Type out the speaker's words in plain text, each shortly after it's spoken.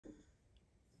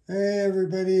Hey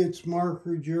everybody, it's Mark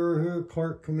Ruggiero here,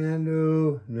 Clark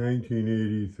Commando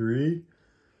 1983,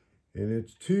 and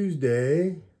it's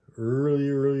Tuesday, early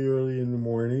in the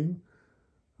morning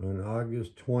on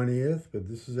August 20th, but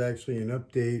this is actually an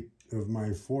update of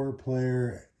my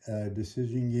 4-player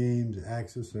Decision Games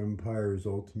Axis Empires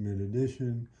Ultimate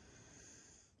Edition.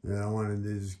 And I wanted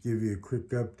to just give you a quick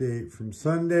update from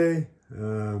Sunday. We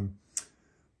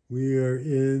are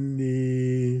in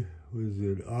the,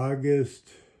 August?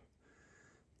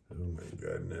 Oh my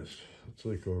goodness. Let's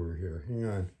look over here. Hang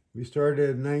on. We started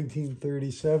at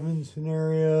 1937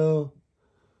 scenario.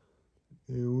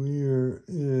 And we are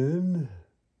in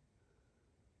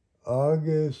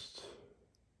August,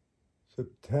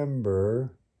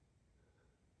 September.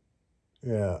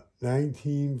 Yeah,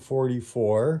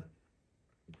 1944.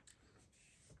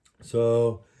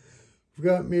 So we've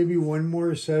got maybe one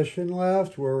more session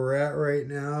left. Where we're at right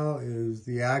now is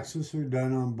the Axis are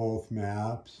done on both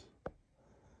maps.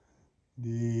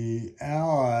 The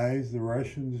Allies, the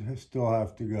Russians, still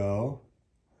have to go.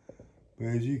 But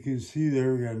as you can see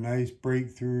there, we got a nice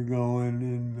breakthrough going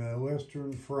in the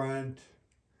Western Front.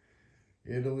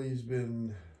 Italy's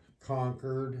been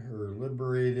conquered or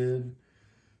liberated,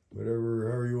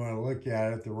 however you want to look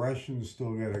at it. The Russians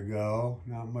still got to go.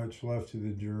 Not much left of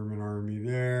the German army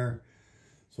there.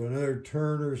 So another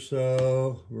turn or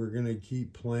so, we're going to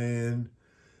keep playing.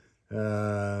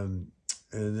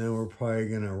 And then we're probably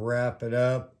going to wrap it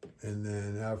up. And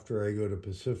then after I go to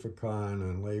Pacificon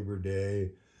on Labor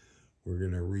Day, we're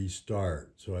going to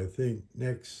restart. So I think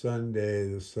next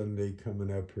Sunday, the Sunday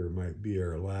coming up here, might be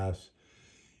our last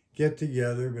get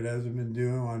together. But as I've been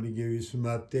doing, I wanted to give you some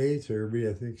updates. Everybody,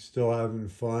 I think, still having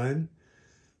fun.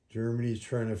 Germany's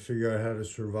trying to figure out how to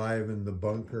survive in the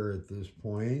bunker at this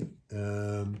point.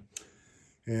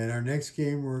 And our next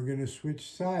game, we're going to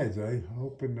switch sides. I'm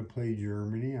hoping to play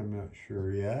Germany. I'm not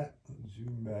sure yet. Let's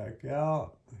zoom back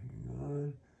out. Hang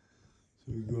on.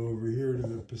 So we go over here to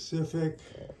the Pacific.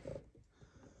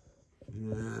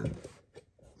 And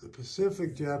the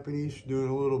Pacific Japanese are doing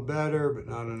a little better, but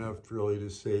not enough really to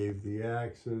save the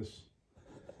Axis.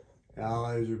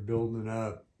 Allies are building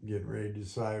up, getting ready to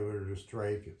decide whether to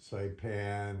strike at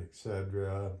Saipan,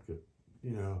 etc.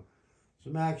 You know,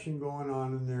 some action going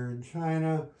on in there in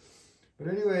China. But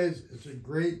anyways, it's a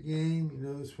great game. You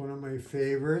know, it's one of my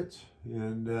favorites.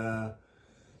 And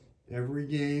every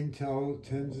game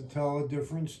tends to tell a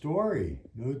different story.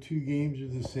 No two games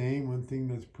are the same. One thing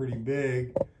that's pretty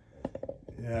big,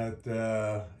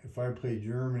 that if I play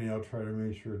Germany, I'll try to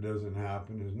make sure it doesn't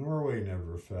happen, is Norway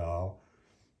never fell.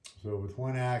 So with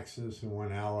one Axis and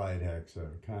one Allied hex,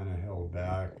 I've kind of held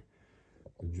back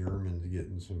the Germans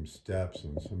getting some steps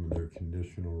on some of their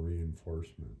conditional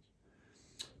reinforcements.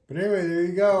 But anyway, there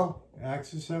you go.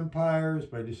 Axis Empires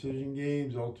by Decision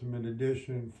Games, Ultimate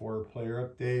Edition, 4-player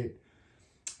update.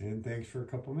 And thanks for a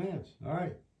couple minutes. All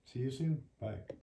right. See you soon. Bye.